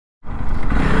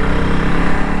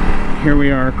here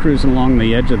we are cruising along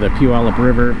the edge of the Puyallup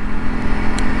River.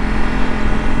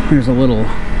 There's a little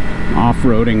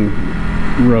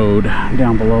off-roading road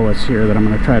down below us here that I'm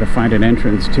going to try to find an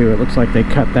entrance to. It looks like they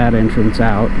cut that entrance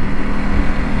out.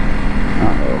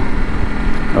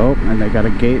 Oh, and they got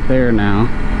a gate there now.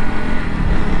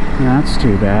 That's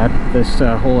too bad. This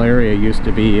whole area used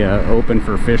to be open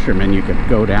for fishermen. You could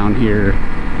go down here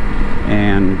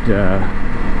and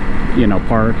you know,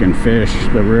 park and fish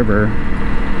the river,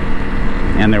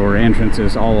 and there were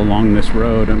entrances all along this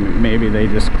road, and maybe they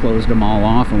just closed them all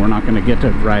off and we're not going to get to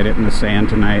ride it in the sand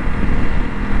tonight.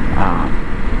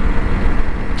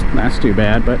 That's too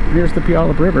bad, but here's the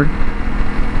Puyallup River,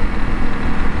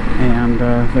 and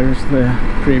there's the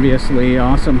previously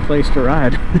awesome place to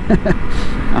ride.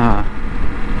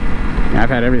 I've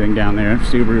had everything down there: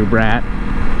 Subaru Brat,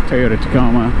 Toyota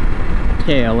Tacoma,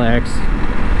 KLX,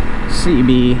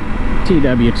 CB,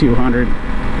 TW200,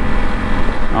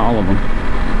 all of them.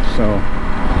 So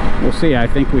we'll see. I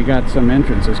think we got some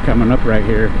entrances coming up right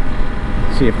here.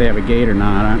 See if they have a gate or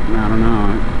not. I don't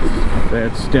know.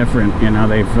 It's different, you know.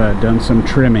 They've done some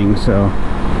trimming, so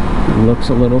it looks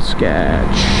a little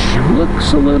sketch.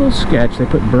 Looks a little sketch. They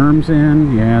put berms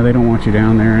in. Yeah, they don't want you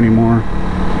down there anymore.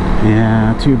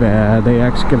 Yeah, too bad. They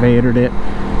excavated it.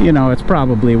 You know, it's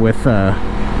probably with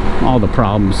all the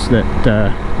problems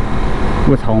that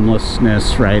with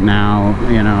homelessness right now.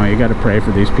 You know, you got to pray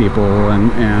for these people and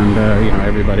you know,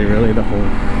 everybody, really, the whole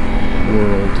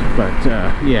world. But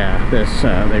yeah, this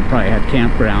they probably had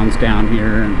campgrounds down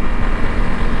here and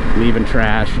leaving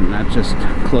trash, and that just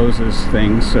closes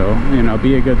things. So, you know,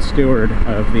 be a good steward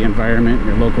of the environment,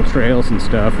 your local trails and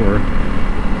stuff, or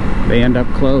they end up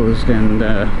closed. And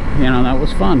you know, that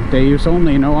was fun. Day use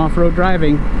only, no off-road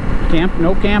driving,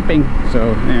 no camping.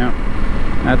 So yeah,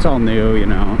 that's all new. You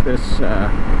know, this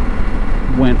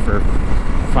went for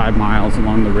 5 miles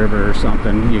along the river or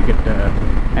something. You could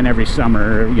and every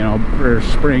summer, you know, or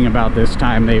spring about this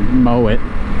time, they mow it,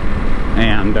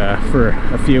 and for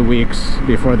a few weeks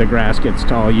before the grass gets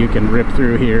tall, you can rip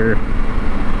through here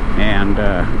and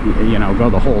you know, go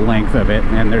the whole length of it.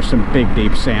 And there's some big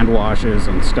deep sand washes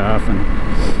and stuff, and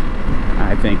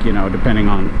I think, you know, depending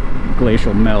on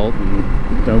glacial melt and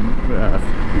the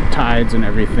tides and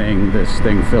everything, this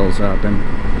thing fills up. And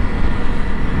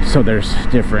so there's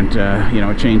different you know,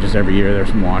 it changes every year. There's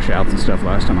some washouts and stuff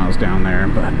last time I was down there,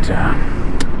 but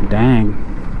dang,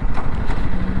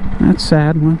 that's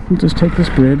sad. We'll just take this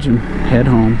bridge and head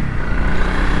home.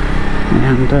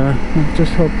 And I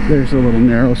just hope there's a little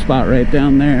narrow spot right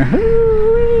down there.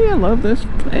 Hooray, I love this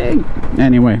thing.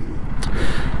 Anyway,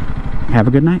 have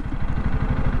a good night.